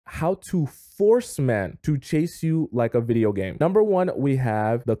how to force men to chase you like a video game. Number one, we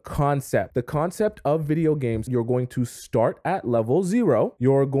have the concept. The concept of video games, you're going to start at level 0.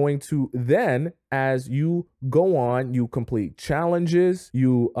 You're going to then, as you go on, you complete challenges,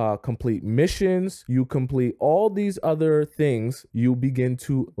 you complete missions, you complete all these other things, you begin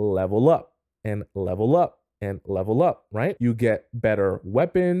to level up and level up and level up, right? You get better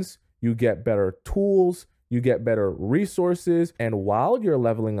weapons, you get better tools, you get better resources, and while you're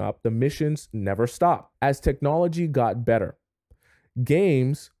leveling up, the missions never stop. As technology got better,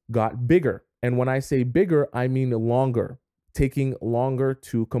 games got bigger. And when I say bigger, I mean longer, taking longer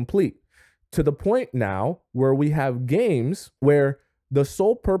to complete. To the point now where we have games where the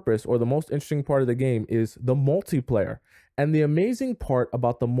sole purpose or the most interesting part of the game is the multiplayer. And the amazing part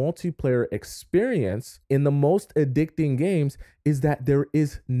about the multiplayer experience in the most addicting games is that there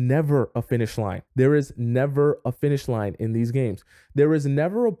is never a finish line. There is never a finish line in these games. There is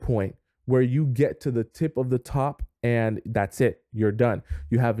never a point where you get to the tip of the top and that's it. You're done.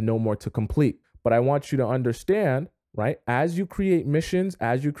 You have no more to complete. But I want you to understand, right? As you create missions,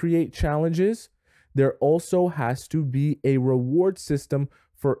 as you create challenges, there also has to be a reward system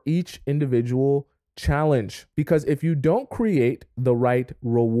for each individual challenge. Because if you don't create the right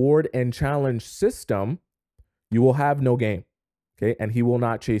reward and challenge system, you will have no game, okay? And he will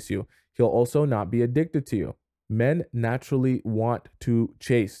not chase you. He'll also not be addicted to you. Men naturally want to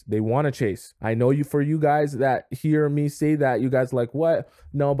chase. They want to chase. I know for you guys that hear me say that, you guys like, what?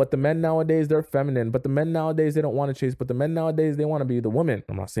 No, but the men nowadays, they're feminine. But the men nowadays, they don't want to chase. But the men nowadays, they want to be the woman.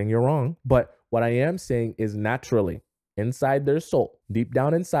 I'm not saying you're wrong. But what I am saying is naturally, inside their soul, deep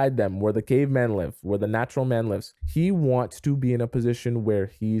down inside them, where the caveman live, where the natural man lives, he wants to be in a position where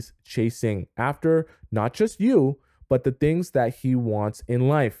he's chasing after not just you, but the things that he wants in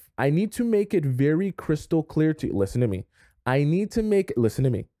life. I need to make it very crystal clear to you. Listen to me. I need to make it, listen to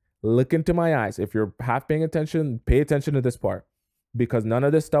me. Look into my eyes. If you're half paying attention, pay attention to this part, because none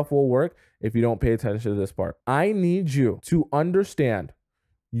of this stuff will work if you don't pay attention to this part. I need you to understand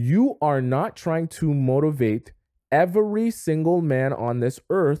you are not trying to motivate every single man on this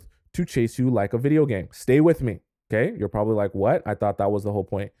earth to chase you like a video game. Stay with me, okay? You're probably like, what? I thought that was the whole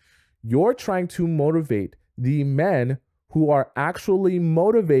point. You're trying to motivate the men who are actually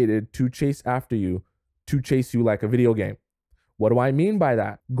motivated to chase after you, to chase you like a video game. What do I mean by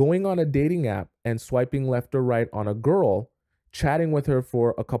that? Going on a dating app and swiping left or right on a girl, chatting with her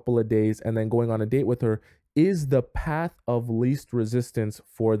for a couple of days, and then going on a date with her is the path of least resistance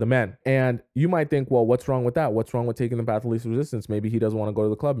for the men. And you might think, well, what's wrong with that? What's wrong with taking the path of least resistance? Maybe he doesn't want to go to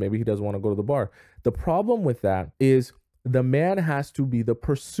the club. Maybe he doesn't want to go to the bar. The problem with that is the man has to be the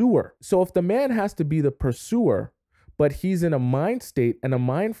pursuer. So if the man has to be the pursuer, but he's in a mind state and a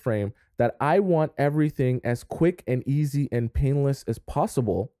mind frame that I want everything as quick and easy and painless as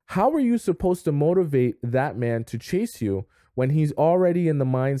possible, how are you supposed to motivate that man to chase you when he's already in the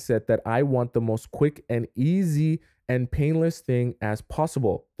mindset that I want the most quick and easy and painless thing as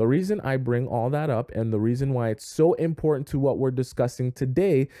possible? The reason I bring all that up and the reason why it's so important to what we're discussing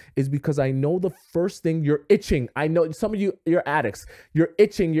today is because I know the first thing you're itching. I know some of you, you're addicts. You're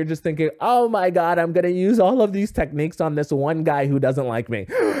itching. You're just thinking, oh my God, I'm going to use all of these techniques on this one guy who doesn't like me.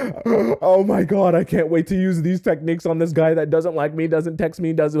 Oh my God, I can't wait to use these techniques on this guy that doesn't like me, doesn't text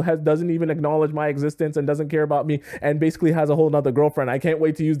me, doesn't even acknowledge my existence and doesn't care about me and basically has a whole nother girlfriend. I can't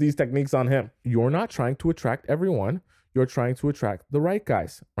wait to use these techniques on him. You're not trying to attract everyone. You're trying to attract the right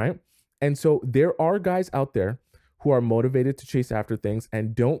guys, right? And so there are guys out there who are motivated to chase after things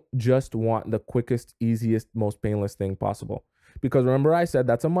and don't just want the quickest, easiest, most painless thing possible. Because remember I said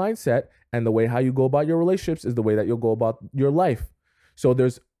that's a mindset, and the way how you go about your relationships is the way that you'll go about your life. So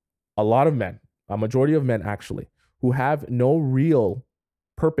there's a lot of men, a majority of men actually, who have no real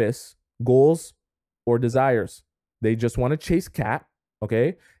purpose, goals, or desires. They just want to chase cat,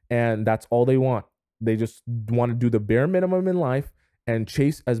 okay? And that's all they want. They just want to do the bare minimum in life and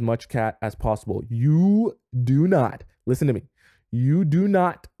chase as much cat as possible. You do not, listen to me, you do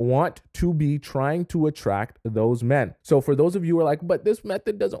not want to be trying to attract those men. So for those of you who are like, but this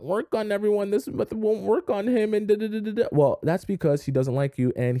method doesn't work on everyone, this method won't work on him, and well, that's because he doesn't like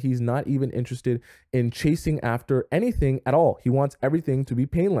you and he's not even interested in chasing after anything at all. He wants everything to be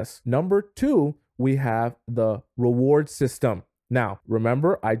painless. Number two, we have the reward system. Now,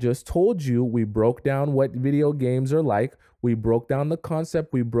 remember, I just told you we broke down what video games are like. We broke down the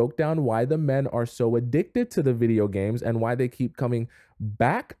concept. We broke down why the men are so addicted to the video games and why they keep coming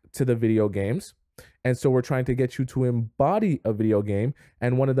back to the video games. And so we're trying to get you to embody a video game.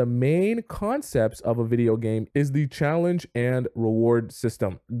 And one of the main concepts of a video game is the challenge and reward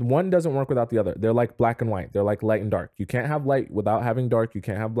system. One doesn't work without the other. They're like black and white. They're like light and dark. You can't have light without having dark. You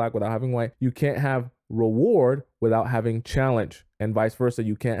can't have black without having white. You can't have reward without having challenge, and vice versa.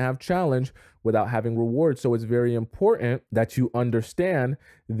 You can't have challenge without having reward. So it's very important that you understand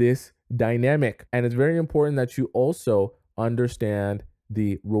this dynamic. And it's very important that you also understand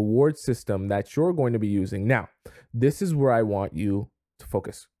the reward system that you're going to be using. Now, this is where I want you to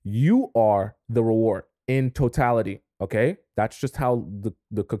focus. You are the reward in totality, okay? That's just how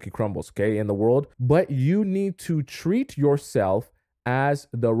the cookie crumbles, okay, in the world. But you need to treat yourself as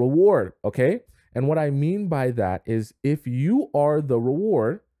the reward, okay? And what I mean by that is if you are the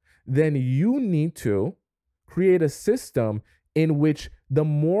reward, then you need to create a system in which the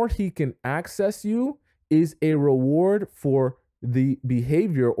more he can access you is a reward for the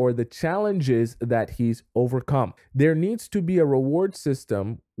behavior or the challenges that he's overcome. There needs to be a reward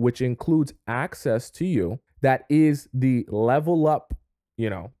system which includes access to you that is the level up,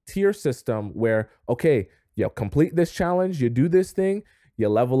 tier system where, okay, you complete this challenge, you do this thing, you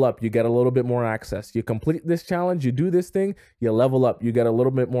level up, you get a little bit more access. You complete this challenge, you do this thing, you level up, you get a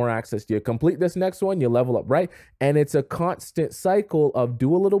little bit more access. You complete this next one, you level up, right? And it's a constant cycle of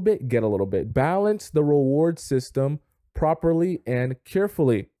do a little bit, get a little bit. Balance the reward system properly and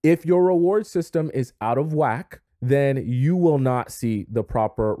carefully. If your reward system is out of whack, then you will not see the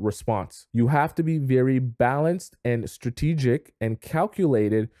proper response. You have to be very balanced and strategic and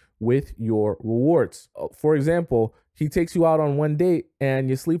calculated with your rewards. For example, he takes you out on one date and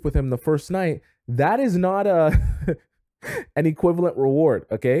you sleep with him the first night. That is not an equivalent reward,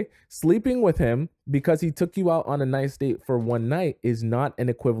 okay? Sleeping with him because he took you out on a nice date for one night is not an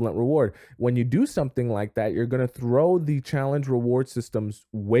equivalent reward. When you do something like that, you're going to throw the challenge reward systems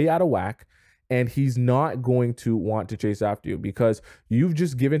way out of whack, and he's not going to want to chase after you because you've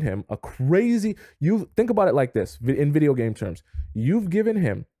just given him a crazy, think about it like this in video game terms. You've given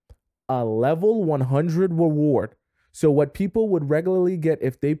him a level 100 reward. So what people would regularly get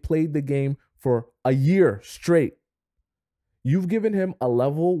if they played the game for a year straight, you've given him a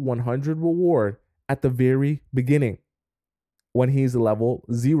level 100 reward at the very beginning when he's level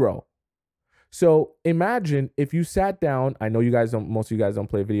 0. So imagine if you sat down, I know most of you guys don't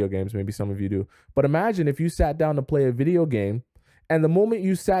play video games, maybe some of you do, but imagine if you sat down to play a video game and the moment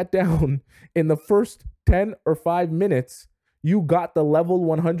you sat down in the first 10 or 5 minutes, you got the level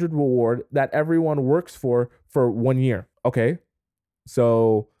 100 reward that everyone works for 1 year. Okay,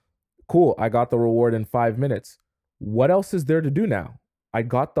 so cool. I got the reward in 5 minutes. What else is there to do now? I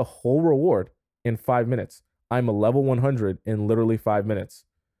got the whole reward in 5 minutes. I'm a level 100 in literally 5 minutes.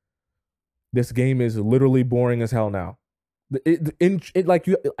 This game is literally boring as hell now.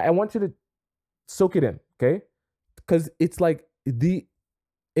 I want you to soak it in, okay? Because it's like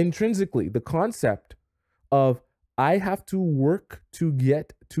intrinsically, the concept of I have to work to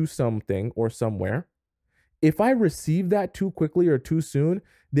get to something or somewhere. If I receive that too quickly or too soon,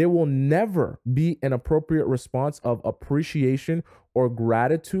 there will never be an appropriate response of appreciation or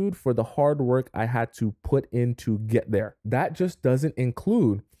gratitude for the hard work I had to put in to get there. That just doesn't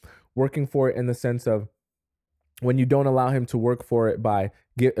include working for it in the sense of when you don't allow him to work for it by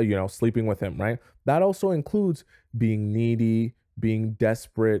sleeping with him, right? That also includes being needy, being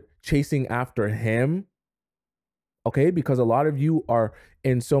desperate, chasing after him. Okay, because a lot of you are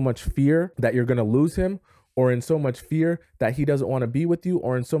in so much fear that you're going to lose him, or in so much fear that he doesn't want to be with you,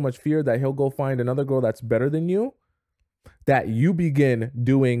 or in so much fear that he'll go find another girl that's better than you, that you begin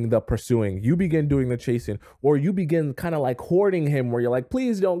doing the pursuing, you begin doing the chasing, or you begin kind of like hoarding him where you're like,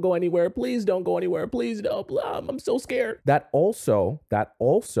 please don't go anywhere, please don't go anywhere, please don't, I'm so scared. That also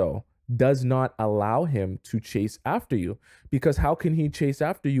does not allow him to chase after you, because how can he chase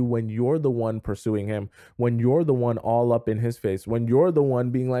after you when you're the one pursuing him, when you're the one all up in his face, when you're the one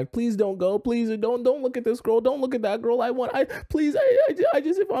being like, please don't go, please don't look at this girl, don't look at that girl,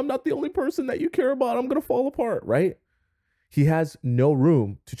 if I'm not the only person that you care about, I'm gonna fall apart, right? He has no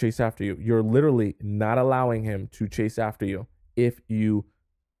room to chase after you. You're literally not allowing him to chase after you if you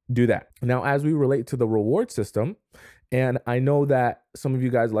do that. Now, as we relate to the reward system, and I know that some of you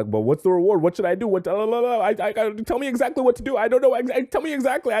guys are like, but what's the reward? What should I do? Tell me exactly what to do. I don't know. Tell me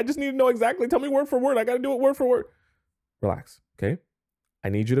exactly. I just need to know exactly. Tell me word for word. I got to do it word for word. Relax, okay? I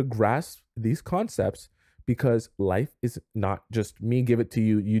need you to grasp these concepts because life is not just me give it to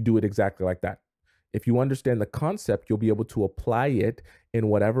you, you do it exactly like that. If you understand the concept, you'll be able to apply it in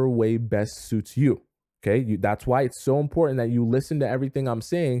whatever way best suits you. Okay, that's why it's so important that you listen to everything I'm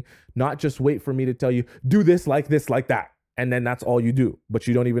saying, not just wait for me to tell you, do this, like that. And then that's all you do, but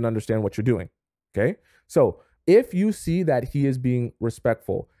you don't even understand what you're doing. Okay. So if you see that he is being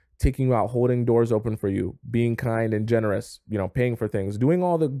respectful, taking you out, holding doors open for you, being kind and generous, paying for things, doing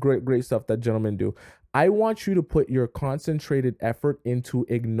all the great stuff that gentlemen do, I want you to put your concentrated effort into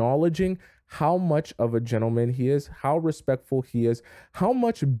acknowledging how much of a gentleman he is, how respectful he is, how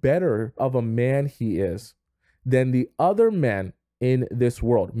much better of a man he is than the other men in this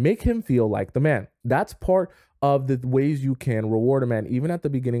world. Make him feel like the man. That's part of the ways you can reward a man, even at the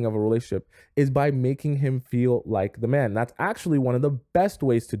beginning of a relationship, is by making him feel like the man. That's actually one of the best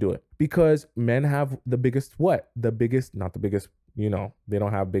ways to do it, because men have the biggest, not the biggest, they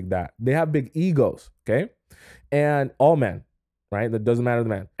don't have big that. They have big egos, okay? And all men, right? That doesn't matter the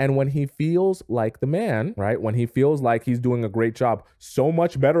man. And when he feels like the man, right? When he feels like he's doing a great job, so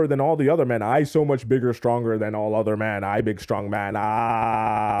much better than all the other men. I so much bigger, stronger than all other men. I big, strong man.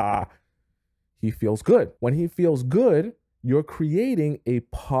 He feels good. When he feels good, you're creating a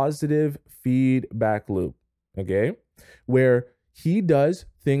positive feedback loop, okay? Where he does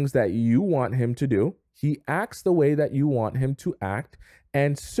things that you want him to do. He acts the way that you want him to act.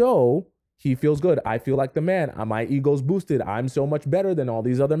 And so he feels good. I feel like the man. My ego's boosted. I'm so much better than all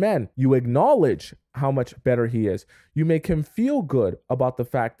these other men. You acknowledge how much better he is. You make him feel good about the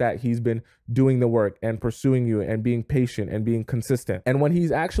fact that he's been doing the work and pursuing you and being patient and being consistent. And when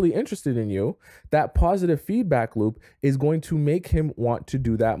he's actually interested in you, that positive feedback loop is going to make him want to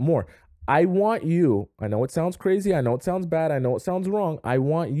do that more. I want you, I know it sounds crazy, I know it sounds bad, I know it sounds wrong. I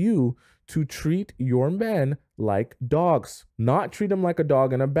want you to treat your men like dogs. Not treat them like a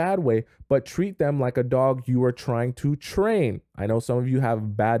dog in a bad way, but treat them like a dog you are trying to train. I know some of you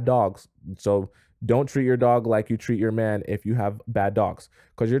have bad dogs, so don't treat your dog like you treat your man if you have bad dogs,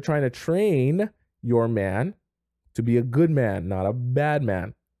 because you're trying to train your man to be a good man, not a bad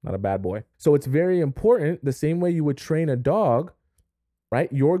man, not a bad boy. So it's very important, the same way you would train a dog,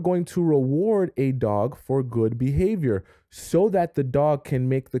 right? You're going to reward a dog for good behavior so that the dog can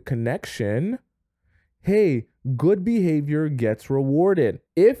make the connection. Hey, good behavior gets rewarded.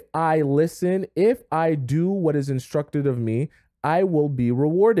 If I listen, if I do what is instructed of me, I will be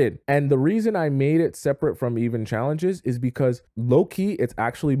rewarded. And the reason I made it separate from even challenges is because low key, it's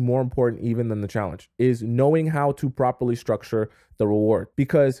actually more important even than the challenge, is knowing how to properly structure the reward,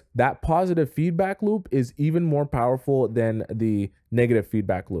 because that positive feedback loop is even more powerful than the negative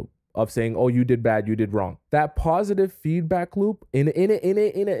feedback loop of saying, oh, you did bad, you did wrong. That positive feedback loop in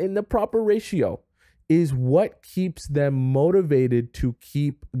the proper ratio is what keeps them motivated to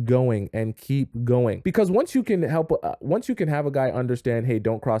keep going and keep going. Because once you can have a guy understand, hey,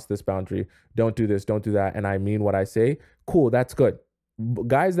 don't cross this boundary, don't do this, don't do that, and I mean what I say, cool, that's good.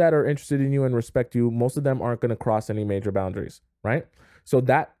 Guys that are interested in you and respect you, most of them aren't going to cross any major boundaries, right? So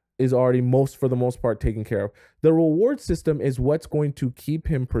that is already for the most part taken care of. The reward system is what's going to keep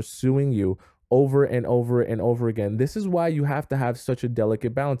him pursuing you over and over and over again. This is why you have to have such a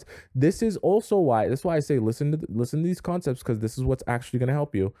delicate balance. This is also why, that's why I say listen to these concepts, because this is what's actually going to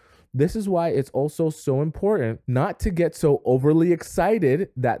help you. This is why it's also so important not to get so overly excited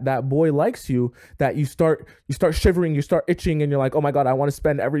that that boy likes you that you start shivering, you start itching, and you're like, oh my God, I want to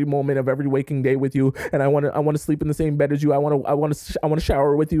spend every moment of every waking day with you, and I want to sleep in the same bed as you. I want to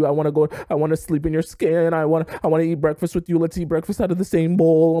shower with you. I want to sleep in your skin. I want to eat breakfast with you. Let's eat breakfast out of the same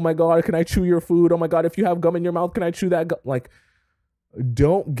bowl. Oh my God, can I chew your food? Oh my God, if you have gum in your mouth, can I chew that gum? Like,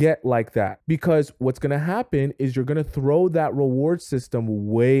 don't get like that, because what's going to happen is you're going to throw that reward system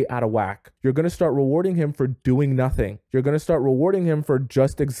way out of whack. You're going to start rewarding him for doing nothing. You're going to start rewarding him for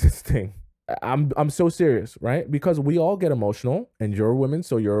just existing. I'm so serious, right? Because we all get emotional, and you're women,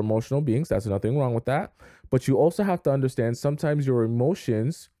 so you're emotional beings. That's nothing wrong with that. But you also have to understand sometimes your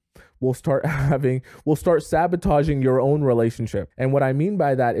emotions will start sabotaging your own relationship. And what I mean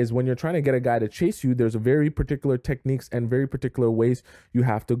by that is when you're trying to get a guy to chase you, there's a very particular techniques and very particular ways you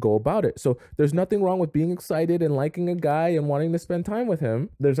have to go about it. So there's nothing wrong with being excited and liking a guy and wanting to spend time with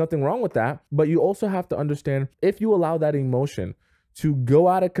him. There's nothing wrong with that. But you also have to understand, if you allow that emotion to go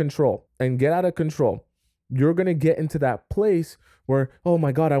out of control and get out of control, you're going to get into that place where, oh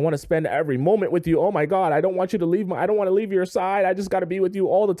my God, I want to spend every moment with you. Oh my God, I don't want you to leave I don't want to leave your side. I just got to be with you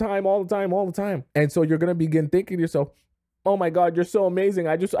all the time, all the time, all the time. And so you're going to begin thinking to yourself, oh my God, you're so amazing.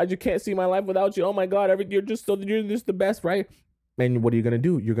 I just can't see my life without you. Oh my God, you're just the best, right? And what are you going to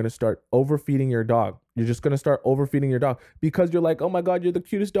do? You're going to start overfeeding your dog. You're just going to start overfeeding your dog because you're like, oh my God, you're the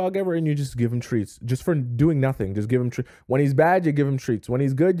cutest dog ever. And you just give him treats just for doing nothing. Just give him treats. When he's bad, you give him treats. When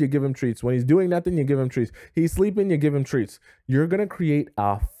he's good, you give him treats. When he's doing nothing, you give him treats. He's sleeping, you give him treats. You're going to create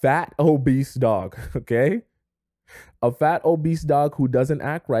a fat, obese dog. Okay. A fat, obese dog who doesn't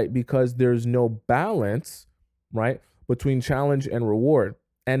act right because there's no balance, right, between challenge and reward.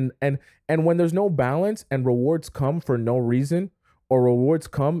 And when there's no balance and rewards come for no reason, or rewards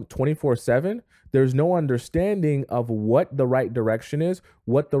come 24/7, there's no understanding of what the right direction is,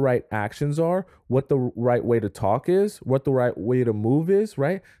 what the right actions are, what the right way to talk is, what the right way to move is,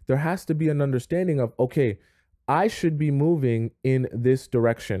 right? There has to be an understanding of, okay, I should be moving in this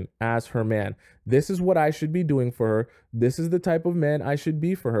direction as her man. This is what I should be doing for her. This is the type of man I should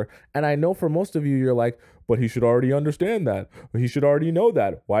be for her. And I know for most of you, you're like, but he should already understand that. Or he should already know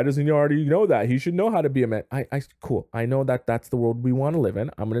that. Why doesn't he already know that? He should know how to be a man. Cool. I know that that's the world we want to live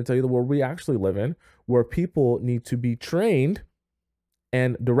in. I'm going to tell you the world we actually live in, where people need to be trained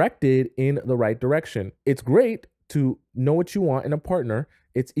and directed in the right direction. It's great to know what you want in a partner.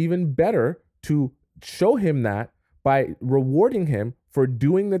 It's even better to show him that by rewarding him for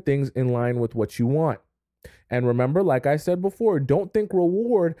doing the things in line with what you want. And remember, like I said before, don't think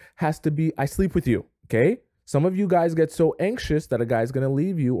reward has to be, I sleep with you, okay? Some of you guys get so anxious that a guy's going to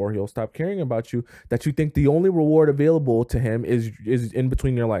leave you or he'll stop caring about you that you think the only reward available to him is in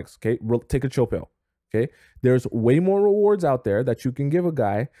between your legs, okay? Take a chill pill, okay? There's way more rewards out there that you can give a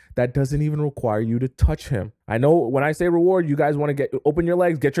guy that doesn't even require you to touch him. I know when I say reward, you guys want to open your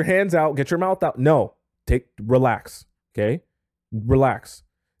legs, get your hands out, get your mouth out. No, relax, okay? Relax.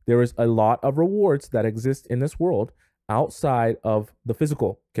 There is a lot of rewards that exist in this world outside of the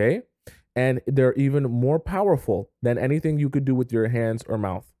physical, okay? And they're even more powerful than anything you could do with your hands or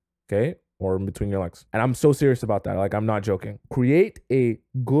mouth, okay? Or in between your legs. And I'm so serious about that. Like, I'm not joking. Create a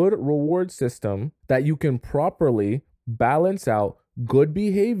good reward system that you can properly balance out good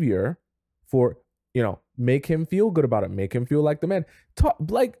behavior for, make him feel good about it. Make him feel like the man.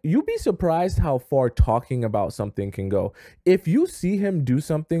 You'd be surprised how far talking about something can go. If you see him do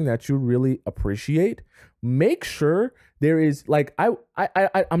something that you really appreciate, make sure there is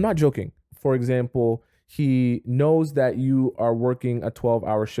I'm not joking. For example, he knows that you are working a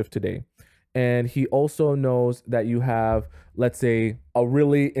 12-hour shift today. And he also knows that you have, let's say, a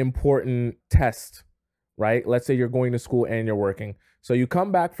really important test, right? Let's say you're going to school and you're working. So you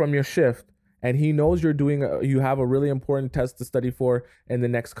come back from your shift and he knows you have a really important test to study for in the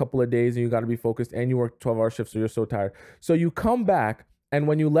next couple of days and you got to be focused and you work 12-hour shifts, so you're so tired. So you come back, and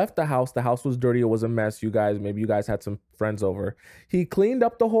when you left the house was dirty. It was a mess. Maybe you guys had some friends over. He cleaned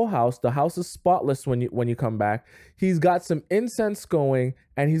up the whole house. The house is spotless when you come back. He's got some incense going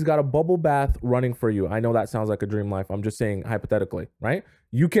and he's got a bubble bath running for you. I know that sounds like a dream life. I'm just saying hypothetically, right?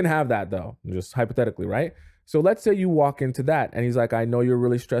 You can have that though, just hypothetically, right? So let's say you walk into that and he's like, I know you're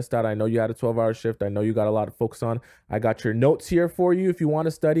really stressed out. I know you had a 12-hour shift. I know you got a lot to focus on. I got your notes here for you if you want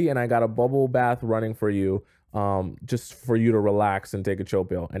to study, and I got a bubble bath running for you. Just for you to relax and take a chill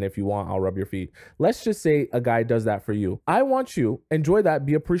pill. And if you want, I'll rub your feet. Let's just say a guy does that for you. I want you, enjoy that,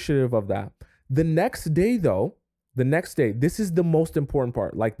 be appreciative of that. The next day, this is the most important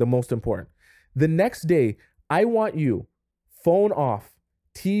part, like the most important. The next day, I want you, phone off,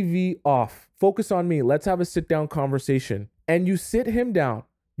 TV off, focus on me. Let's have a sit down conversation. And you sit him down,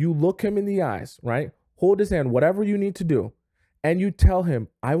 you look him in the eyes, right? Hold his hand, whatever you need to do. And you tell him,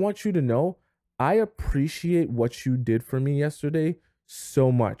 I want you to know I appreciate what you did for me yesterday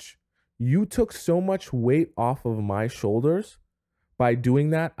so much. You took so much weight off of my shoulders by doing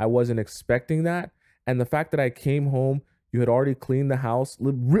that. I wasn't expecting that. And the fact that I came home, you had already cleaned the house.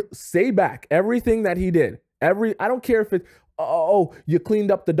 Say back everything that he did. I don't care if you cleaned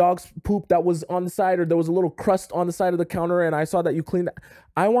up the dog's poop that was on the side, or there was a little crust on the side of the counter and I saw that you cleaned that.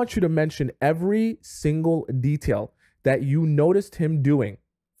 I want you to mention every single detail that you noticed him doing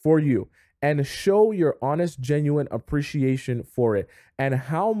for you, and show your honest, genuine appreciation for it and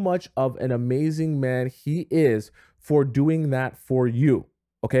how much of an amazing man he is for doing that for you,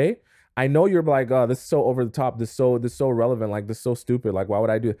 okay? I know you're like, oh, this is so over the top. This is so relevant. Like, this is so stupid. Like, why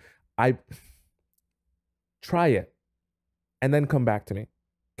would I do it? Try it and then come back to me,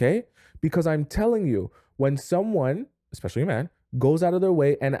 okay? Because I'm telling you, when someone, especially a man, goes out of their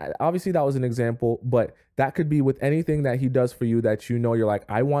way, and obviously that was an example, but that could be with anything that he does for you that you're like,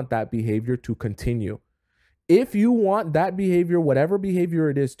 I want that behavior to continue. If you want that behavior, whatever behavior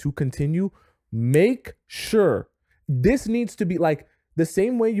it is, to continue, make sure this needs to be like the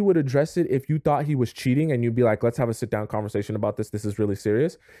same way you would address it if you thought he was cheating and you'd be like, let's have a sit down conversation about this. This is really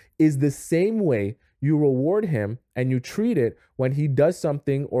serious. Is the same way you reward him and you treat it when he does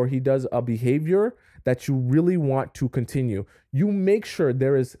something or he does a behavior that you really want to continue. You make sure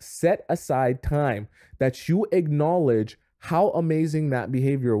there is set aside time that you acknowledge how amazing that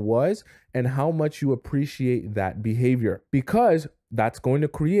behavior was and how much you appreciate that behavior, because that's going to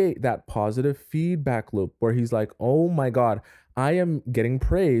create that positive feedback loop where he's like, oh my God, I am getting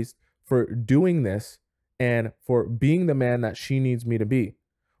praised for doing this and for being the man that she needs me to be.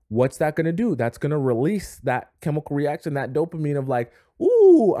 what's that going to do? That's going to release that chemical reaction, that dopamine of like,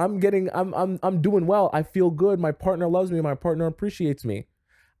 ooh, I'm doing well. I feel good. My partner loves me. My partner appreciates me.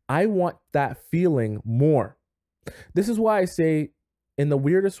 I want that feeling more. This is why I say, in the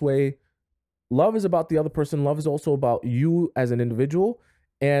weirdest way, love is about the other person. Love is also about you as an individual.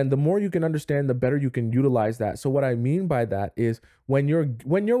 And the more you can understand, the better you can utilize that. So what I mean by that is when you're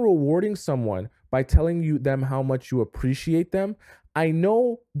rewarding someone by telling them how much you appreciate them, I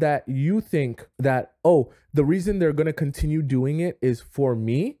know that you think that, oh, the reason they're going to continue doing it is for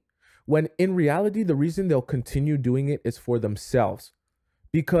me, when in reality, the reason they'll continue doing it is for themselves.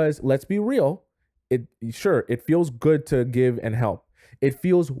 Because let's be real, it feels good to give and help. It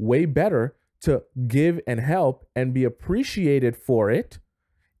feels way better to give and help and be appreciated for it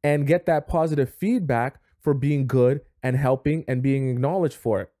and get that positive feedback for being good and helping and being acknowledged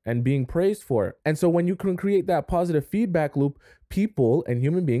for it and being praised for it. And so when you can create that positive feedback loop, people and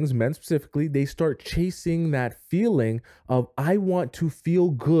human beings, men specifically, they start chasing that feeling of, I want to feel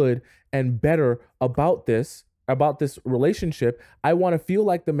good and better about this relationship. I want to feel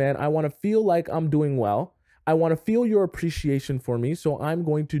like the man. I want to feel like I'm doing well. I want to feel your appreciation for me, so I'm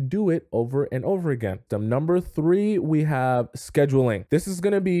going to do it over and over again. Number 3, we have scheduling. This is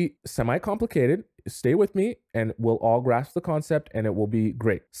going to be semi-complicated. Stay with me and we'll all grasp the concept and it will be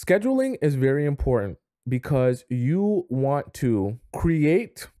great. Scheduling is very important because you want to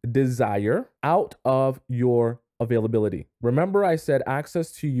create desire out of your availability. Remember, I said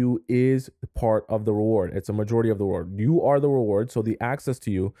access to you is part of the reward. It's a majority of the reward. You are the reward, so the access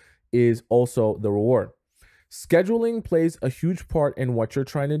to you is also the reward. Scheduling plays a huge part in what you're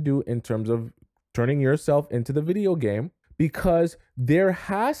trying to do in terms of turning yourself into the video game, because there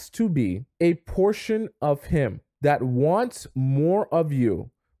has to be a portion of him that wants more of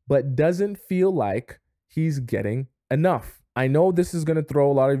you, but doesn't feel like he's getting enough. I know this is going to throw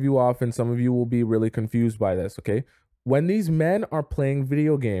a lot of you off and some of you will be really confused by this, okay? When these men are playing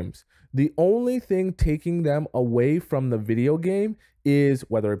video games, the only thing taking them away from the video game is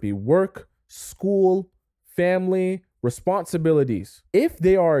whether it be work, school, family, responsibilities. If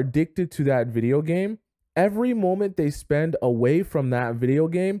they are addicted to that video game, every moment they spend away from that video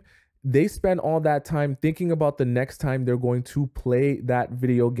game, they spend all that time thinking about the next time they're going to play that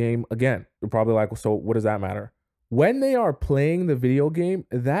video game again. You're probably like, so what does that matter? When they are playing the video game,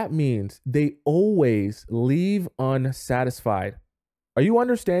 that means they always leave unsatisfied. Are you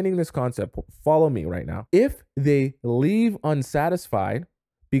understanding this concept? Follow me right now. If they leave unsatisfied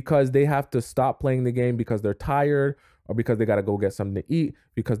because they have to stop playing the game because they're tired, or because they got to go get something to eat,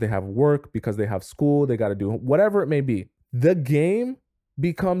 because they have work, because they have school, they got to do whatever it may be, the game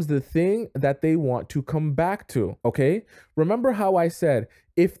becomes the thing that they want to come back to, okay? Remember how I said,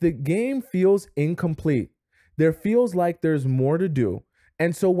 if the game feels incomplete, there feels like there's more to do.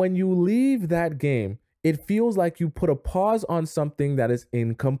 And so when you leave that game, it feels like you put a pause on something that is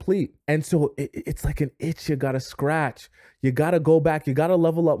incomplete. And so it's like an itch you got to scratch. You got to go back. You got to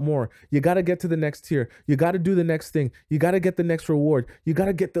level up more. You got to get to the next tier. You got to do the next thing. You got to get the next reward. You got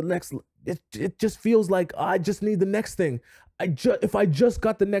to get the next. It just feels like I just need the next thing. If I just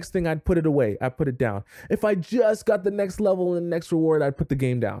got the next thing, I'd put it away. I'd put it down. If I just got the next level and the next reward, I'd put the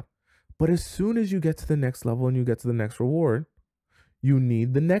game down. But as soon as you get to the next level and you get to the next reward, you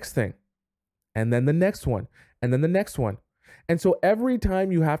need the next thing. And then the next one, and then the next one. And so every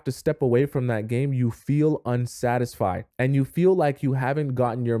time you have to step away from that game, you feel unsatisfied and you feel like you haven't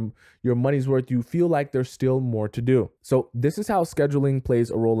gotten your money's worth. You feel like there's still more to do. So this is how scheduling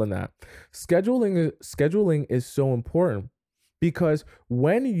plays a role in that. Scheduling is so important because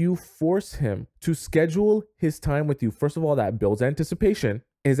when you force him to schedule his time with you, first of all, that builds anticipation,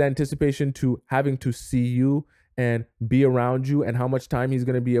 his anticipation to having to see you and be around you and how much time he's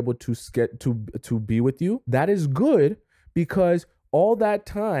going to be able to get to be with you. That is good because all that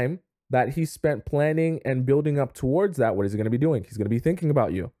time that he spent planning and building up towards that, what is he going to be doing? He's going to be thinking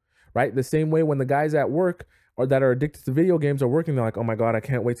about you, right? The same way when the guys at work or that are addicted to video games are working, they're like, oh my God, I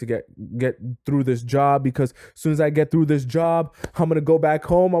can't wait to get through this job because as soon as I get through this job, I'm going to go back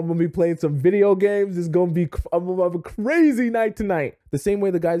home. I'm going to be playing some video games. I'm going to have a crazy night tonight. The same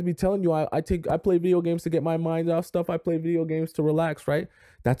way the guys be telling you, I play video games to get my mind off stuff. I play video games to relax, right?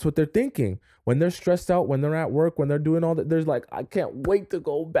 That's what they're thinking. When they're stressed out, when they're at work, when they're doing all that, there's like, I can't wait to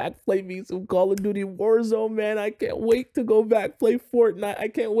go back, play me some Call of Duty Warzone, man. I can't wait to go back, play Fortnite. I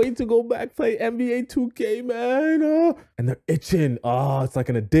can't wait to go back, play NBA 2K, man. And they're itching. Oh, it's like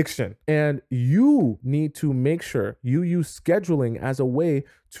an addiction. And you need to make sure you use scheduling as a way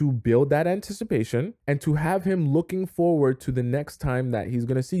to build that anticipation and to have him looking forward to the next time that he's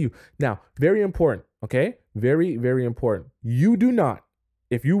going to see you. Now, very important, okay? Very, very important. You do not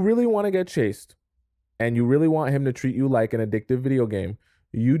if you really want to get chased and you really want him to treat you like an addictive video game,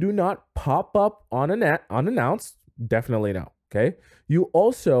 you do not pop up on a net unannounced. Definitely no. Okay. You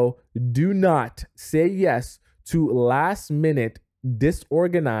also do not say yes to last minute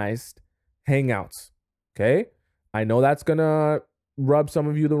disorganized hangouts. Okay. I know that's going to rub some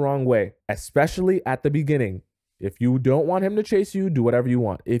of you the wrong way, especially at the beginning. If you don't want him to chase you, do whatever you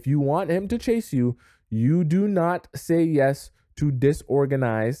want. If you want him to chase you, you do not say yes to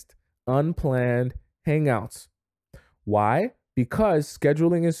disorganized, unplanned hangouts. Why? Because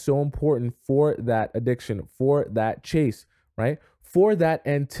scheduling is so important for that addiction, for that chase, right? For that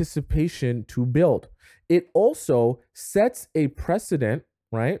anticipation to build. It also sets a precedent,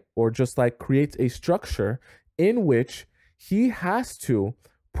 right? Or just like creates a structure in which he has to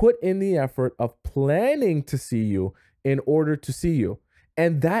put in the effort of planning to see you in order to see you.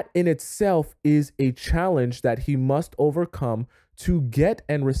 And that in itself is a challenge that he must overcome to get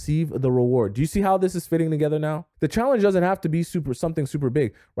and receive the reward. Do you see how this is fitting together now? The challenge doesn't have to be something super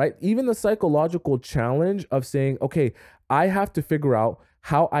big, right? Even the psychological challenge of saying, okay, I have to figure out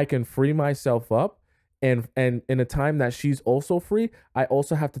how I can free myself up. And in a time that she's also free, I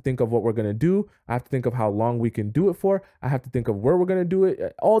also have to think of what we're going to do. I have to think of how long we can do it for. I have to think of where we're going to do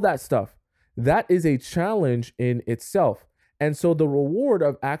it, all that stuff. That is a challenge in itself. And so the reward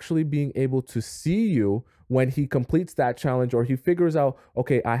of actually being able to see you when he completes that challenge, or he figures out,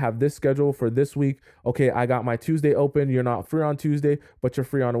 okay, I have this schedule for this week. Okay, I got my Tuesday open. You're not free on Tuesday, but you're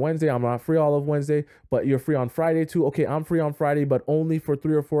free on Wednesday. I'm not free all of Wednesday, but you're free on Friday too. Okay, I'm free on Friday, but only for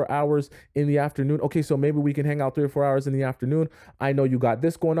 3 or 4 hours in the afternoon. Okay, so maybe we can hang out 3 or 4 hours in the afternoon. I know you got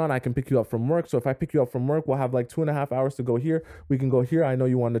this going on. I can pick you up from work. So if I pick you up from work, we'll have like 2.5 hours to go here. We can go here. I know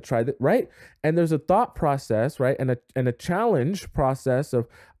you want to try that, right? And there's a thought process, right? And a challenge process of,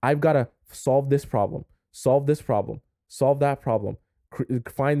 I've got to solve this problem. Solve this problem, solve that problem,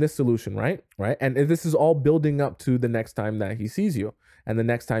 find this solution, right? And this is all building up to the next time that he sees you and the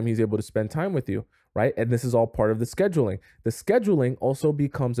next time he's able to spend time with you, right? And this is all part of the scheduling. The scheduling also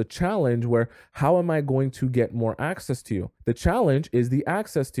becomes a challenge where, how am I going to get more access to you? The challenge is the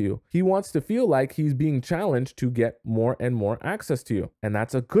access to you. He wants to feel like he's being challenged to get more and more access to you. And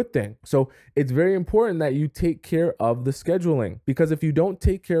that's a good thing. So it's very important that you take care of the scheduling, because if you don't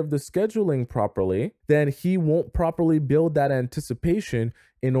take care of the scheduling properly, then he won't properly build that anticipation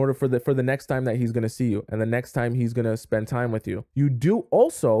in order for the next time that he's going to see you and the next time he's going to spend time with you. You do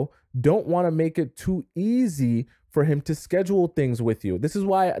also don't want to make it too easy for him to schedule things with you. This is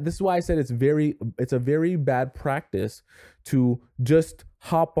why I said it's a very bad practice to just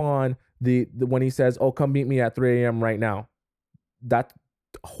hop on the when he says, "Oh, come meet me at 3 a.m. right now." That's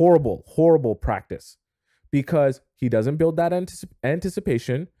horrible practice, because he doesn't build that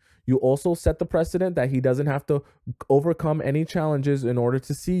anticipation. You also set the precedent that he doesn't have to overcome any challenges in order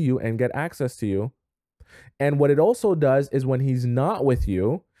to see you and get access to you. And what it also does is, when he's not with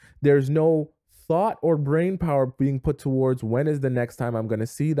you, there's no thought or brain power being put towards, when is the next time I'm going to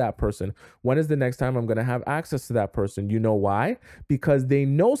see that person? When is the next time I'm going to have access to that person? You know why? Because they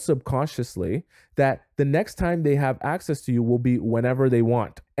know subconsciously that the next time they have access to you will be whenever they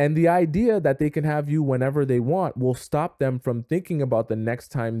want. And the idea that they can have you whenever they want will stop them from thinking about the next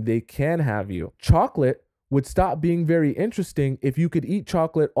time they can have you. Chocolate would stop being very interesting if you could eat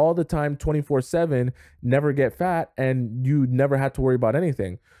chocolate all the time, 24/7, never get fat, and you never had to worry about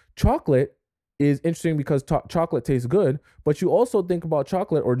anything. Chocolate is interesting because chocolate tastes good, but you also think about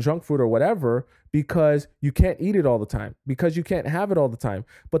chocolate or junk food or whatever because you can't eat it all the time, because you can't have it all the time.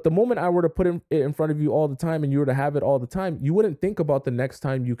 But the moment I were to put it in front of you all the time and you were to have it all the time, you wouldn't think about the next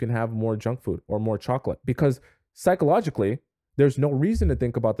time you can have more junk food or more chocolate, because psychologically, there's no reason to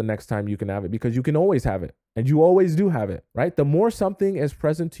think about the next time you can have it, because you can always have it and you always do have it, right? The more something is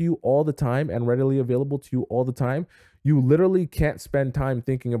present to you all the time and readily available to you all the time, you literally can't spend time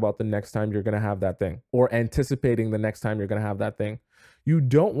thinking about the next time you're going to have that thing or anticipating the next time you're going to have that thing. You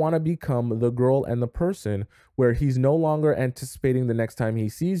don't want to become the girl and the person where he's no longer anticipating the next time he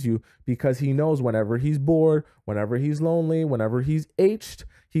sees you, because he knows whenever he's bored, whenever he's lonely, whenever he's H'd,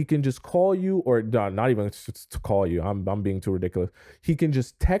 he can just call you, or not even to call you. I'm being too ridiculous. He can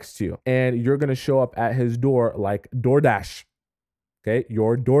just text you and you're going to show up at his door like DoorDash. Okay.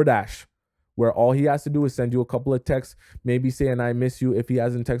 Your DoorDash, where all he has to do is send you a couple of texts, maybe saying "I miss you" if he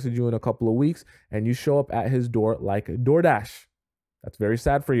hasn't texted you in a couple of weeks, and you show up at his door like DoorDash. That's very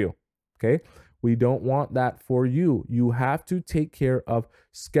sad for you. Okay. We don't want that for you. You have to take care of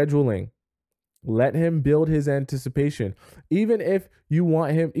scheduling. Let him build his anticipation. Even if you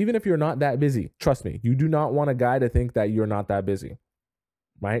want him, even if you're not that busy, trust me, you do not want a guy to think that you're not that busy,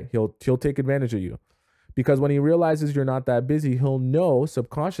 right? He'll take advantage of you. Because when he realizes you're not that busy, he'll know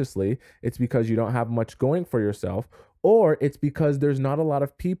subconsciously it's because you don't have much going for yourself, or it's because there's not a lot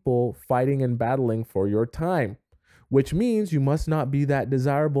of people fighting and battling for your time, which means you must not be that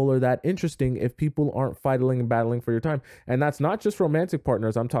desirable or that interesting if people aren't fighting and battling for your time. And that's not just romantic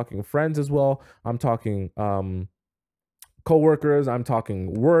partners. I'm talking friends as well. I'm talking coworkers. I'm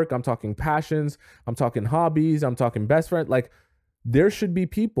talking work. I'm talking passions. I'm talking hobbies. I'm talking best friend. Like, there should be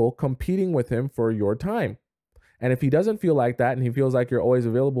people competing with him for your time. And if he doesn't feel like that, and he feels like you're always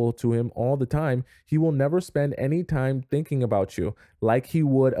available to him all the time, he will never spend any time thinking about you like he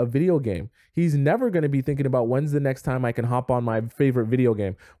would a video game. He's never going to be thinking about when's the next time I can hop on my favorite video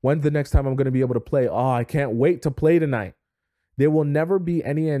game. When's the next time I'm going to be able to play? Oh, I can't wait to play tonight. There will never be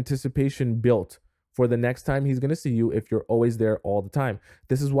any anticipation built for the next time he's going to see you if you're always there all the time.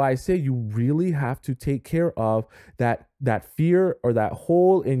 This is why I say you really have to take care of that fear or that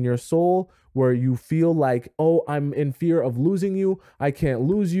hole in your soul where you feel like, oh, I'm in fear of losing you. I can't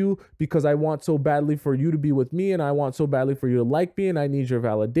lose you because I want so badly for you to be with me, and I want so badly for you to like me, and I need your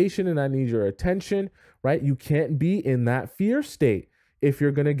validation, and I need your attention, right? You can't be in that fear state if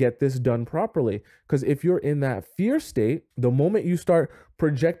you're going to get this done properly. Because if you're in that fear state, the moment you start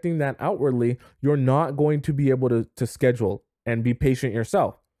projecting that outwardly, you're not going to be able to schedule and be patient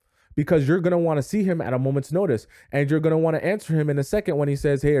yourself, because you're going to want to see him at a moment's notice, and you're going to want to answer him in a second when he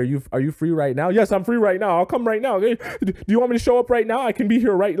says, hey, are you free right now? Yes, I'm free right now. I'll come right now. Hey, do you want me to show up right now? I can be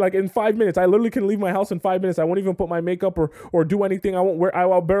here right like in 5 minutes. I literally can leave my house in 5 minutes. I won't even put my makeup or do anything.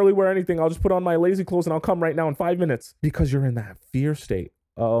 I'll barely wear anything. I'll just put on my lazy clothes and I'll come right now in 5 minutes, because you're in that fear state.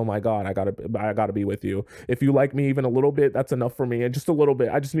 Oh my God, I gotta be with you. If you like me even a little bit, that's enough for me. And just a little bit.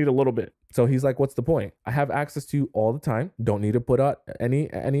 I just need a little bit. So he's like, what's the point? I have access to you all the time. Don't need to put out any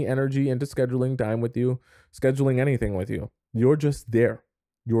energy into scheduling time with you, scheduling anything with you. You're just there.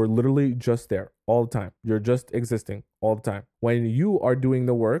 You're literally just there all the time. You're just existing all the time. When you are doing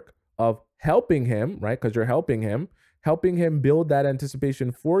the work of helping him, right? Because you're helping him build that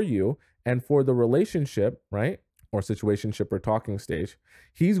anticipation for you and for the relationship, right? Or situationship or talking stage,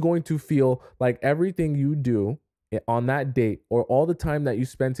 he's going to feel like everything you do on that date or all the time that you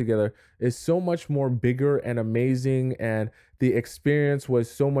spend together is so much more bigger and amazing, and the experience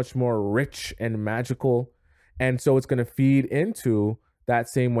was so much more rich and magical. And so it's going to feed into that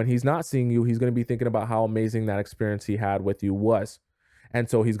same, when he's not seeing you, he's going to be thinking about how amazing that experience he had with you was. And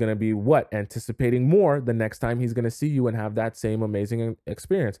so he's going to be anticipating more the next time he's going to see you and have that same amazing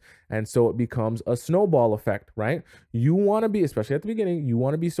experience. And so it becomes a snowball effect, right? You want to be, especially at the beginning, you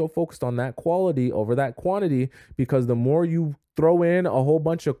want to be so focused on that quality over that quantity, because the more you throw in a whole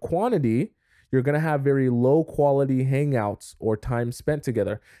bunch of quantity, you're going to have very low quality hangouts or time spent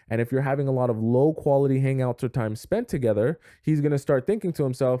together. And if you're having a lot of low quality hangouts or time spent together, he's going to start thinking to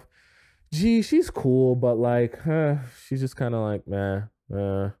himself, gee, she's cool, but like, she's just kind of like,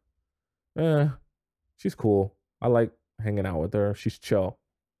 she's cool. I like hanging out with her. She's chill.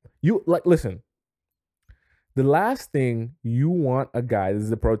 You like, listen, the last thing you want a guy, this is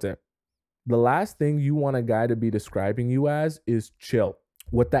the pro tip. The last thing you want a guy to be describing you as is chill.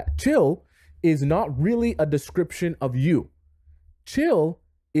 What that chill is not really a description of you. Chill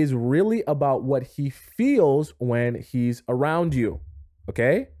is really about what he feels when he's around you.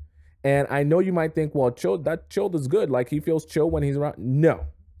 Okay? And I know you might think, well, chilled is good. Like, he feels chill when he's around. No,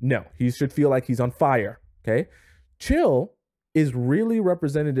 he should feel like he's on fire. Okay. Chill is really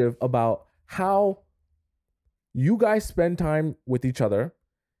representative about how you guys spend time with each other.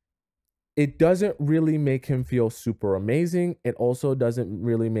 It doesn't really make him feel super amazing. It also doesn't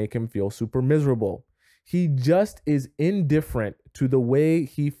really make him feel super miserable. He just is indifferent to the way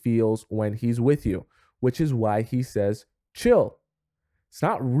he feels when he's with you, which is why he says chill. It's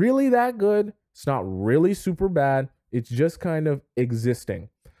not really that good. It's not really super bad. It's just kind of existing.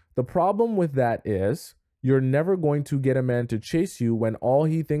 The problem with that is you're never going to get a man to chase you when all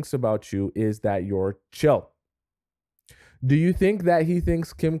he thinks about you is that you're chill. Do you think that he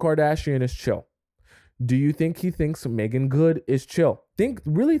thinks Kim Kardashian is chill? Do you think he thinks Megan Good is chill?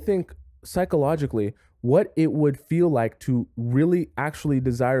 Really think psychologically what it would feel like to really actually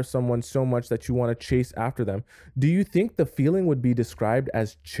desire someone so much that you want to chase after them. Do you think the feeling would be described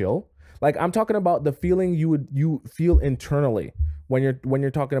as chill? Like, I'm talking about the feeling you feel internally when you're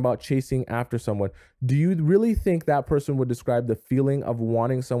talking about chasing after someone. Do you really think that person would describe the feeling of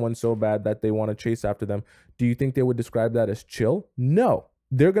wanting someone so bad that they want to chase after them? Do you think they would describe that as chill? No.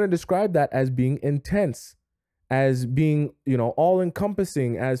 They're going to describe that as being intense, as being, all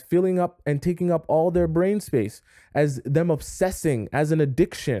encompassing, as filling up and taking up all their brain space, as them obsessing, as an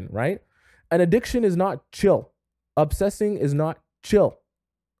addiction, right? An addiction is not chill. Obsessing is not chill.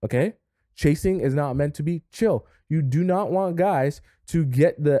 Okay? Chasing is not meant to be chill. You do not want guys to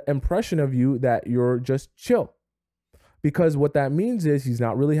get the impression of you that you're just chill. Because what that means is he's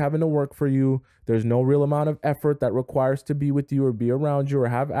not really having to work for you. There's no real amount of effort that requires to be with you or be around you or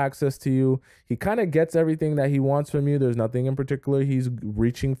have access to you. He kind of gets everything that he wants from you. There's nothing in particular he's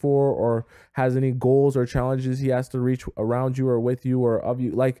reaching for or has any goals or challenges he has to reach around you or with you or of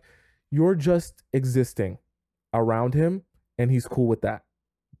you. Like, you're just existing around him and he's cool with that.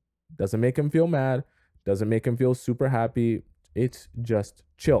 Doesn't make him feel mad. Doesn't make him feel super happy. It's just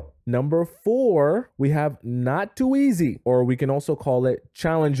chill. Number 4, we have not too easy, or we can also call it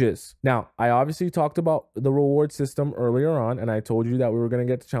challenges. Now, I obviously talked about the reward system earlier on, and I told you that we were going to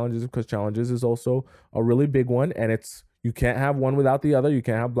get to challenges because challenges is also a really big one. And you can't have one without the other. You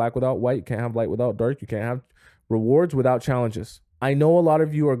can't have black without white. You can't have light without dark. You can't have rewards without challenges. I know a lot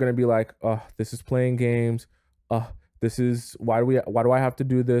of you are going to be like, oh, this is playing games. This is, why do I have to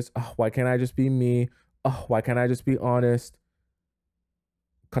do this? Why can't I just be me? Why can't I just be honest?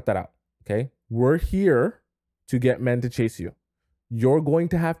 Cut that out, okay? We're here to get men to chase you. You're going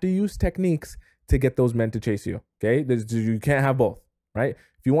to have to use techniques to get those men to chase you, okay? You can't have both, right?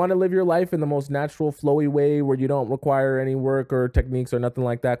 If you want to live your life in the most natural, flowy way where you don't require any work or techniques or nothing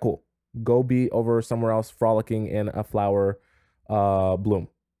like that, cool. Go be over somewhere else frolicking in a flower bloom.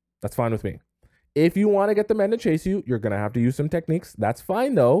 That's fine with me. If you want to get the men to chase you, you're going to have to use some techniques. That's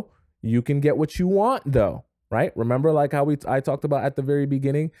fine, though. You can get what you want, though. Right? Remember, like how I talked about at the very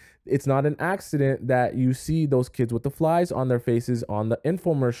beginning, it's not an accident that you see those kids with the flies on their faces on the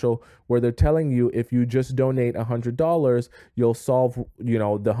infomercial where they're telling you if you just donate $100, you'll solve,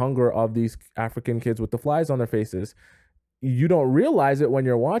 the hunger of these African kids with the flies on their faces. You don't realize it when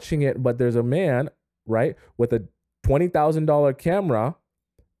you're watching it, but there's a man, right, with a $20,000 camera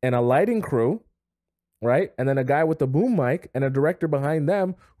and a lighting crew, right? And then a guy with the boom mic and a director behind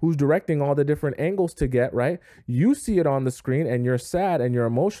them who's directing all the different angles to get, right? You see it on the screen and you're sad and you're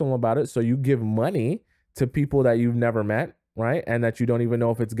emotional about it. So you give money to people that you've never met, right? And that you don't even know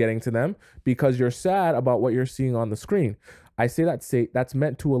if it's getting to them because you're sad about what you're seeing on the screen. I say that's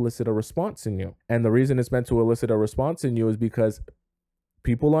meant to elicit a response in you. And the reason it's meant to elicit a response in you is because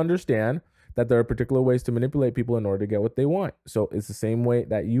people understand that there are particular ways to manipulate people in order to get what they want. So it's the same way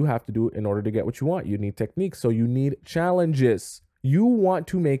that you have to do it in order to get what you want. You need techniques. So you need challenges. You want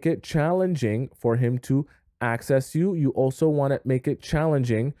to make it challenging for him to access you. You also want to make it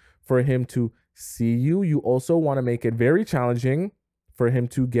challenging for him to see you. You also want to make it very challenging for him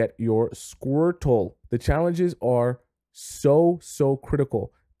to get your squirtle. The challenges are so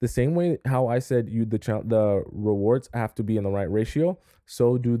critical. The same way how I said the rewards have to be in the right ratio,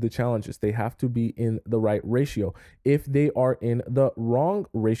 so do the challenges. They have to be in the right ratio. If they are in the wrong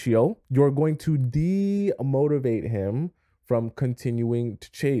ratio, you're going to demotivate him from continuing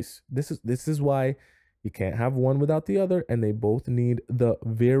to chase. This is why you can't have one without the other, and they both need the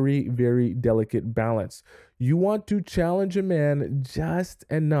very delicate balance. You want to challenge a man just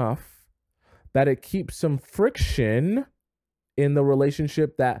enough that it keeps some friction in the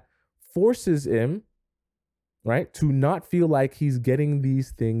relationship that forces him, right, to not feel like he's getting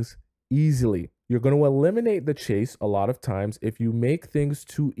these things easily. You're going to eliminate the chase a lot of times if you make things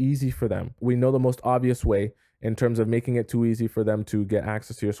too easy for them. We know the most obvious way in terms of making it too easy for them to get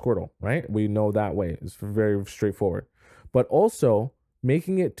access to your Squirtle, right? We know that way. It's very straightforward. But also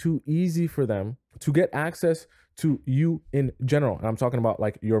making it too easy for them to get access to you in general. And I'm talking about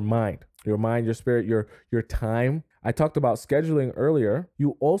like your mind, your spirit, your time. I talked about scheduling earlier.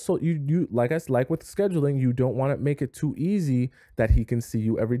 You also, like with scheduling, you don't want to make it too easy that he can see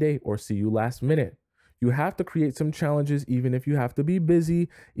you every day or see you last minute. You have to create some challenges, even if you have to be busy,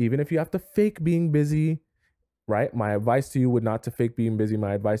 even if you have to fake being busy, right? My advice to you would not to fake being busy.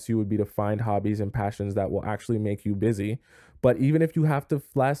 My advice to you would be to find hobbies and passions that will actually make you busy. But even if you have to,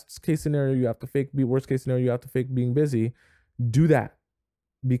 worst case scenario, you have to fake being busy, do that.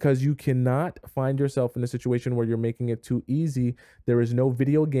 Because you cannot find yourself in a situation where you're making it too easy. There is no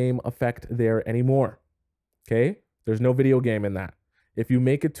video game effect there anymore. Okay? There's no video game in that. If you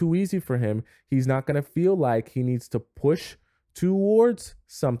make it too easy for him, he's not going to feel like he needs to push towards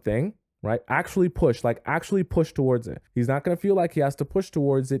something, right? Actually push towards it. He's not going to feel like he has to push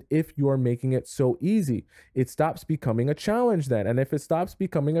towards it if you're making it so easy. It stops becoming a challenge then. And if it stops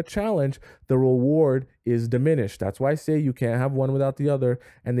becoming a challenge, the reward is diminished. That's why I say you can't have one without the other,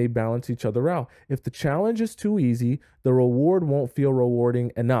 and they balance each other out. If the challenge is too easy, the reward won't feel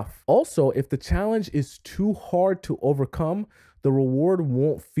rewarding enough. Also, if the challenge is too hard to overcome, the reward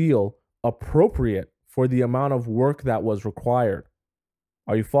won't feel appropriate for the amount of work that was required.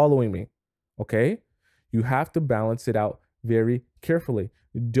 Are you following me? Okay? You have to balance it out very carefully.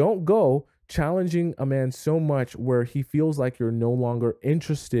 Don't go challenging a man so much where he feels like you're no longer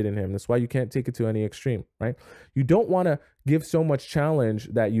interested in him. That's why you can't take it to any extreme, right? You don't want to give so much challenge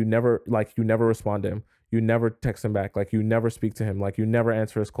that you never respond to him. You never text him back, like you never speak to him, like you never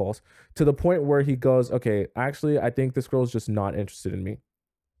answer his calls, to the point where he goes, okay, actually, I think this girl's just not interested in me.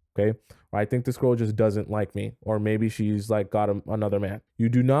 Okay. Or I think this girl just doesn't like me, or maybe she's like got another man. You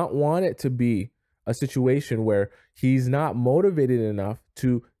do not want it to be a situation where he's not motivated enough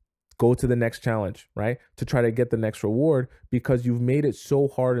to go to the next challenge, right? To try to get the next reward, because you've made it so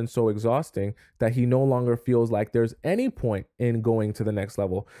hard and so exhausting that he no longer feels like there's any point in going to the next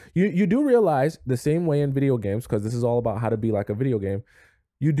level. You do realize the same way in video games, because this is all about how to be like a video game.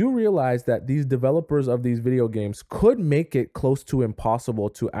 You do realize that these developers of these video games could make it close to impossible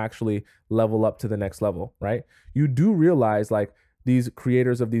to actually level up to the next level, right? You do realize like these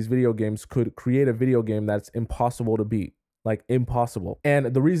creators of these video games could create a video game that's impossible to beat. Like impossible. And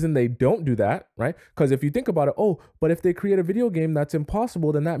the reason they don't do that, right? Because if you think about it, oh, but if they create a video game that's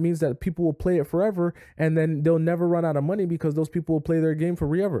impossible, then that means that people will play it forever, and then they'll never run out of money because those people will play their game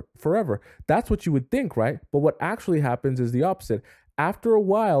forever. That's what you would think, right? But what actually happens is the opposite. After a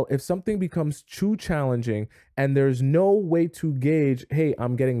while, if something becomes too challenging and there's no way to gauge, hey,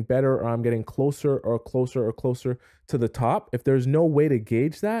 I'm getting better, or I'm getting closer to the top, if there's no way to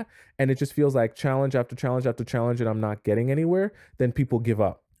gauge that, and it just feels like challenge after challenge after challenge and I'm not getting anywhere, then people give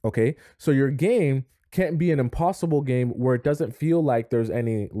up, okay? So your game can't be an impossible game where it doesn't feel like there's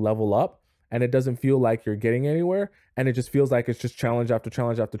any level up, and it doesn't feel like you're getting anywhere, and it just feels like it's just challenge after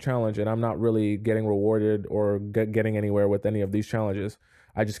challenge after challenge, and I'm not really getting rewarded or getting anywhere with any of these challenges.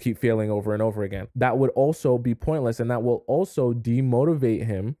 I just keep failing over and over again. That would also be pointless, and that will also demotivate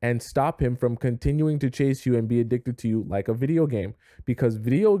him and stop him from continuing to chase you and be addicted to you like a video game, because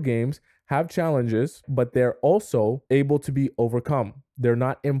video games have challenges, but they're also able to be overcome. They're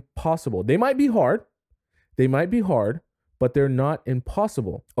not impossible. They might be hard, but they're not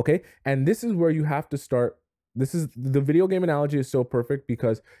impossible, okay? And this is where you have to start. This is the video game analogy is so perfect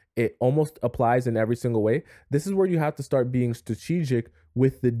because it almost applies in every single way. This is where you have to start being strategic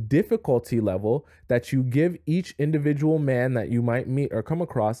with the difficulty level that you give each individual man that you might meet or come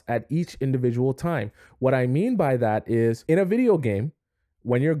across at each individual time. What I mean by that is, in a video game,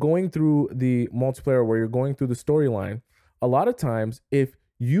 when you're going through the multiplayer, where you're going through the storyline, a lot of times if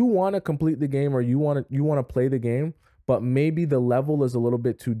you want to complete the game, or you want to play the game, but maybe the level is a little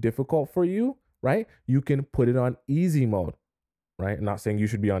bit too difficult for you, right? You can put it on easy mode, right? I'm not saying you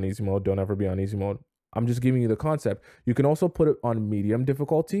should be on easy mode. Don't ever be on easy mode. I'm just giving you the concept. You can also put it on medium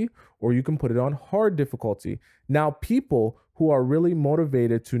difficulty, or you can put it on hard difficulty. Now, people who are really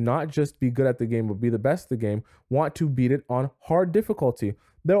motivated to not just be good at the game, but be the best at the game, want to beat it on hard difficulty.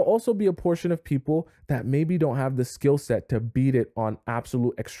 There'll also be a portion of people that maybe don't have the skill set to beat it on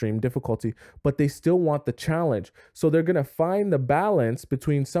absolute extreme difficulty, but they still want the challenge. So they're going to find the balance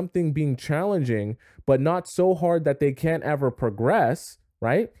between something being challenging, but not so hard that they can't ever progress,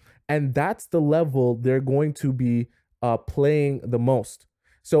 right? And that's the level they're going to be playing the most.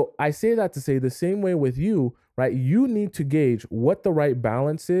 So I say that to say the same way with you, right? You need to gauge what the right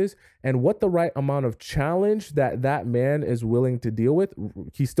balance is and what the right amount of challenge that man is willing to deal with.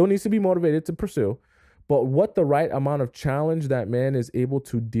 He still needs to be motivated to pursue, but what the right amount of challenge that man is able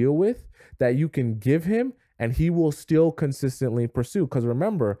to deal with that you can give him, and he will still consistently pursue. Because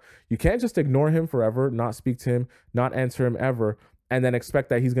remember, you can't just ignore him forever, not speak to him, not answer him ever, and then expect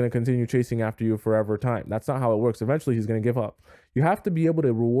that he's going to continue chasing after you forever time. That's not how it works. Eventually, he's going to give up. You have to be able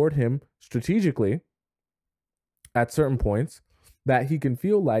to reward him strategically at certain points that he can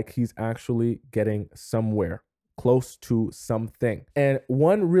feel like he's actually getting somewhere close to something. And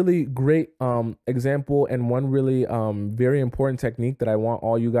one really great example, and one really very important technique that I want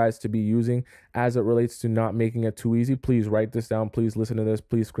all you guys to be using as it relates to not making it too easy. Please write this down. Please listen to this.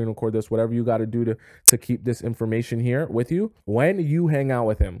 Please screen record this. Whatever you got to do to keep this information here with you when you hang out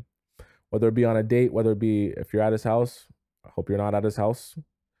with him, whether it be on a date, whether it be if you're at his house. I hope you're not at his house.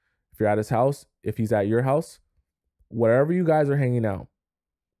 If you're at his house, if he's at your house, wherever you guys are hanging out,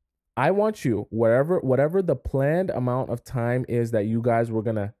 I want you, whatever the planned amount of time is that you guys were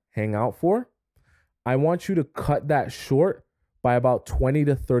going to hang out for, I want you to cut that short by about 20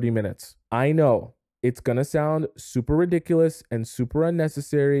 to 30 minutes. I know it's going to sound super ridiculous and super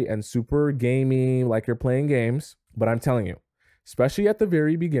unnecessary and super gamey, like you're playing games, but I'm telling you, especially at the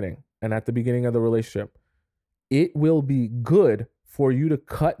very beginning and at the beginning of the relationship, it will be good for you to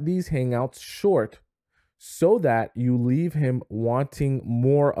cut these hangouts short, so that you leave him wanting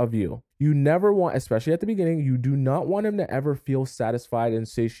more of you. You never want, especially at the beginning, you do not want him to ever feel satisfied and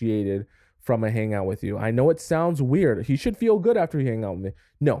satiated from a hangout with you. I know it sounds weird. He should feel good after he hang out with me.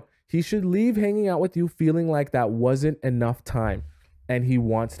 No, he should leave hanging out with you feeling like that wasn't enough time and he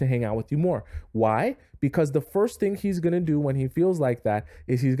wants to hang out with you more. Why? Because the first thing he's going to do when he feels like that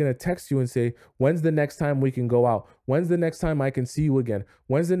is he's going to text you and say, when's the next time we can go out? When's the next time I can see you again?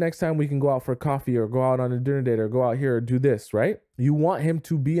 When's the next time we can go out for coffee or go out on a dinner date or go out here or do this, right? You want him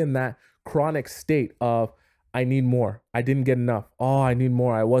to be in that chronic state of, I need more. I didn't get enough. Oh, I need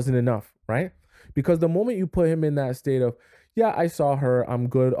more. I wasn't enough, right? Because the moment you put him in that state of, yeah, I saw her, I'm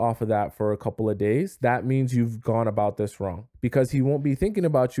good off of that for a couple of days, that means you've gone about this wrong, because he won't be thinking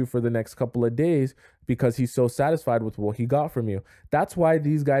about you for the next couple of days because he's so satisfied with what he got from you. That's why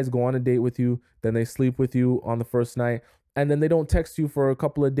these guys go on a date with you, then they sleep with you on the first night, and then they don't text you for a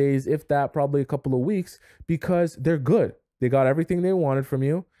couple of days, if that, probably a couple of weeks, because they're good. They got everything they wanted from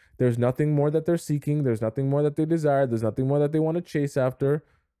you. There's nothing more that they're seeking. There's nothing more that they desire. There's nothing more that they want to chase after.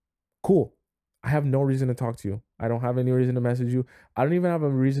 Cool. I have no reason to talk to you. I don't have any reason to message you. I don't even have a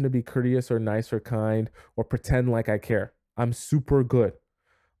reason to be courteous or nice or kind or pretend like I care. I'm super good.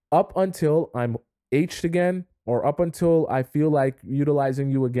 Up until I'm H'd again, or up until I feel like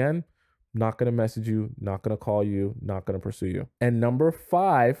utilizing you again, not going to message you, not going to call you, not going to pursue you. And number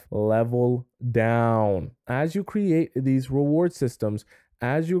 5, level down. As you create these reward systems,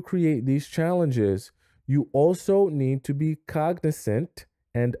 as you create these challenges, you also need to be cognizant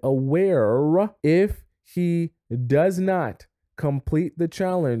and aware if he does not complete the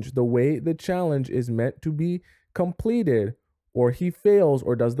challenge the way the challenge is meant to be completed, or he fails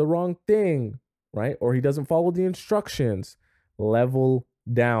or does the wrong thing, right? Or he doesn't follow the instructions. Level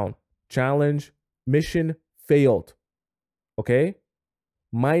down. Challenge, mission failed. Okay?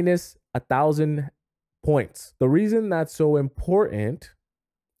 Minus 1,000 points. The reason that's so important,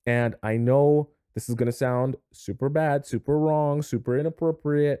 and I know this is going to sound super bad, super wrong, super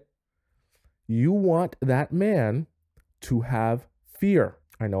inappropriate. You want that man to have fear.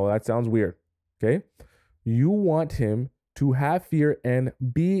 I know that sounds weird. Okay? You want him to have fear and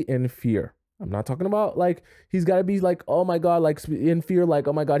be in fear. I'm not talking about like he's got to be like, oh my God, like in fear, like,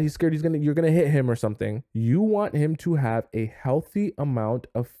 oh my God, he's scared you're going to hit him or something. You want him to have a healthy amount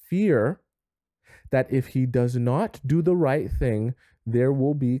of fear that if he does not do the right thing, there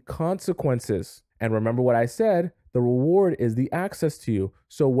will be consequences. And remember what I said, the reward is the access to you.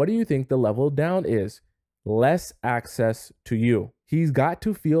 So what do you think the level down is? Less access to you. He's got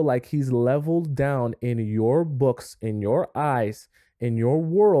to feel like he's leveled down in your books, in your eyes, in your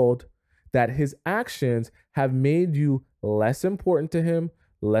world, that his actions have made you less important to him,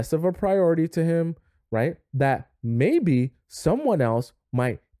 less of a priority to him, right? That maybe someone else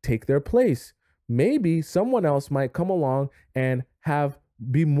might take their place. Maybe someone else might come along and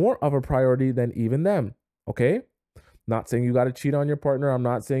be more of a priority than even them. Okay? Not saying you got to cheat on your partner. I'm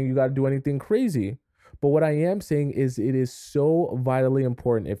not saying you got to do anything crazy. But what I am saying is it is so vitally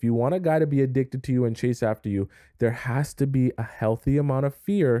important. If you want a guy to be addicted to you and chase after you, there has to be a healthy amount of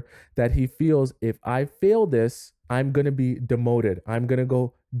fear that he feels, if I fail this, I'm going to be demoted. I'm going to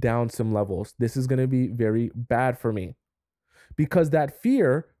go down some levels. This is going to be very bad for me. Because that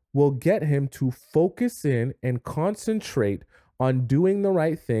fear will get him to focus in and concentrate on doing the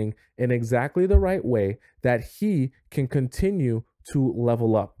right thing in exactly the right way, that he can continue to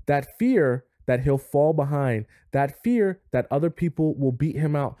level up. That fear that he'll fall behind, that fear that other people will beat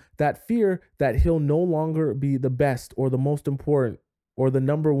him out, that fear that he'll no longer be the best or the most important or the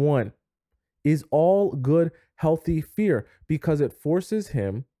number one, is all good, healthy fear, because it forces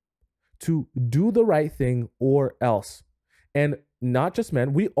him to do the right thing or else. And not just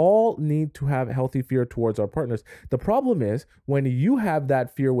men, we all need to have healthy fear towards our partners. The problem is when you have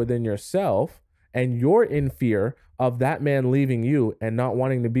that fear within yourself and you're in fear of that man leaving you and not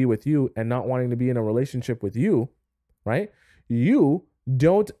wanting to be with you and not wanting to be in a relationship with you, right? You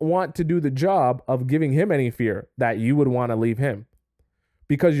don't want to do the job of giving him any fear that you would want to leave him,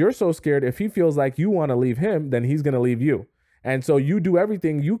 because you're so scared if he feels like you want to leave him, then he's going to leave you. And so you do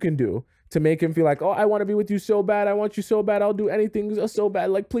everything you can do to make him feel like, oh, I want to be with you so bad. I want you so bad. I'll do anything so bad.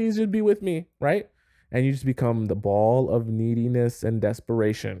 Like, please just be with me, right? And you just become the ball of neediness and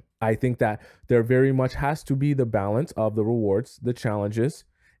desperation. I think that there very much has to be the balance of the rewards, the challenges,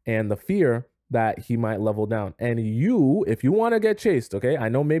 and the fear that he might level down. And you, if you want to get chased, okay? I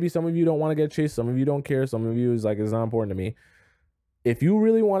know maybe some of you don't want to get chased. Some of you don't care. Some of you is like, it's not important to me. If you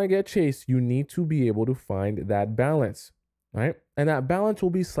really want to get chased, you need to be able to find that balance, right? And that balance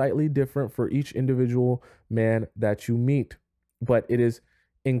will be slightly different for each individual man that you meet. But it is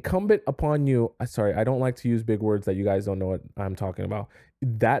incumbent upon you. Sorry, I don't like to use big words that you guys don't know what I'm talking about.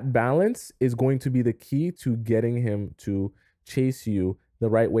 That balance is going to be the key to getting him to chase you the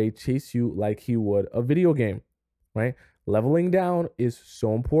right way, chase you like he would a video game, right? Leveling down is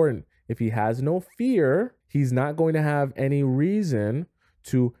so important. If he has no fear, he's not going to have any reason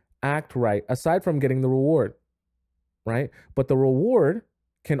to act right aside from getting the reward, right? But the reward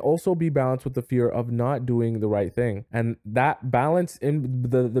can also be balanced with the fear of not doing the right thing. And that balance in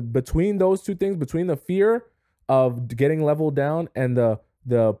the between those two things, between the fear of getting leveled down and the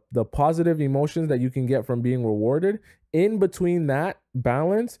positive emotions that you can get from being rewarded, in between that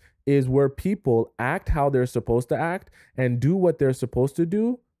balance is where people act how they're supposed to act and do what they're supposed to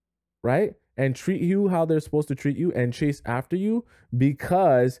do, right? And treat you how they're supposed to treat you and chase after you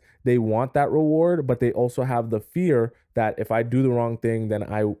because they want that reward, but they also have the fear that if I do the wrong thing, then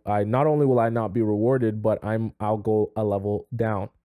I not only will I not be rewarded, but I'll go a level down.